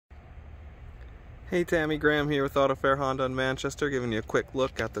Hey, Tammy Graham here with AutoFair Honda in Manchester, giving you a quick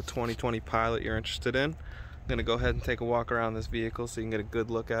look at the 2020 Pilot you're interested in. I'm going to go ahead and take a walk around this vehicle so you can get a good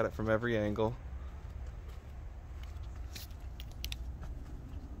look at it from every angle.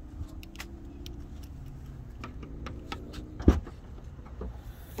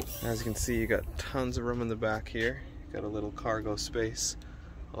 As you can see, you got tons of room in the back here. You got a little cargo space.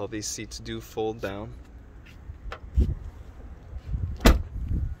 All these seats do fold down.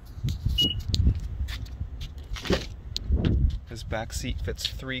 This back seat fits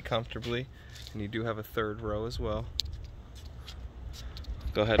 3 comfortably, and you do have a 3rd row as well.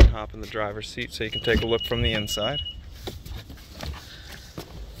 Go ahead and hop in the driver's seat so you can take a look from the inside.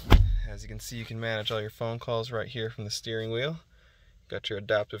 As you can see, you can manage all your phone calls right here from the steering wheel. Got your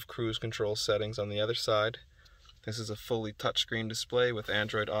adaptive cruise control settings on the other side. This is a fully touchscreen display with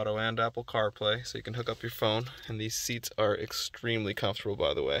Android Auto and Apple CarPlay, so you can hook up your phone, and these seats are extremely comfortable,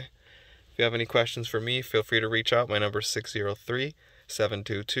 by the way. If you have any questions for me, feel free to reach out. My number is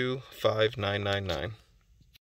 603-722-5999.